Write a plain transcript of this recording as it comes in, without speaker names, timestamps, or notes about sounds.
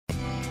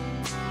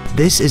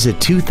This is a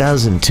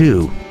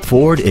 2002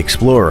 Ford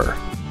Explorer.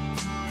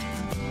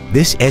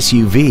 This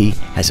SUV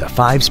has a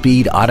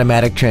 5-speed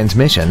automatic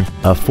transmission,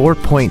 a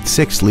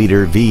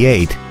 4.6-liter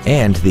V8,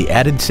 and the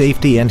added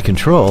safety and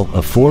control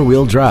of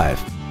 4-wheel drive.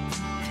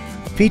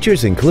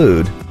 Features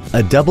include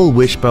a double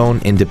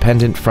wishbone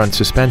independent front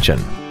suspension,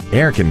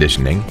 air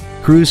conditioning,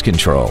 cruise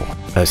control,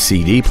 a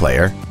CD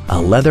player, a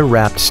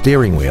leather-wrapped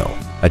steering wheel,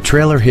 a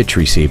trailer hitch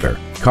receiver,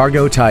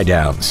 cargo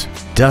tie-downs,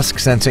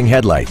 dusk-sensing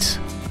headlights,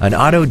 an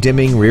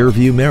auto-dimming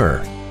rear-view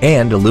mirror,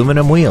 and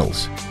aluminum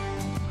wheels.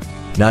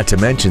 Not to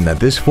mention that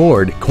this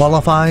Ford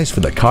qualifies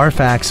for the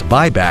Carfax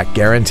buyback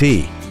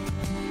guarantee.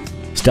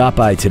 Stop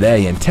by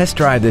today and test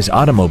drive this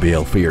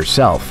automobile for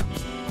yourself.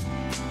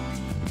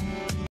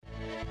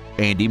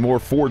 Andy Mohr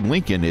Ford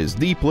Lincoln is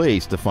the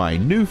place to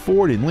find new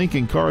Ford and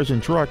Lincoln cars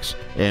and trucks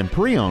and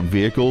pre-owned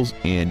vehicles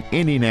in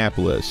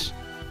Indianapolis.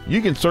 You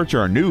can search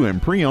our new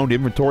and pre-owned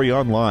inventory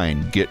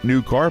online, get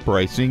new car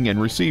pricing, and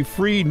receive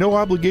free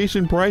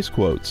no-obligation price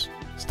quotes.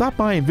 Stop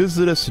by and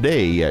visit us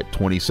today at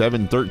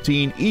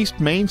 2713 East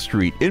Main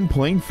Street in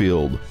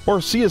Plainfield, or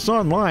see us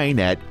online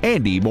at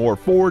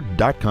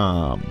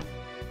andymohrford.com.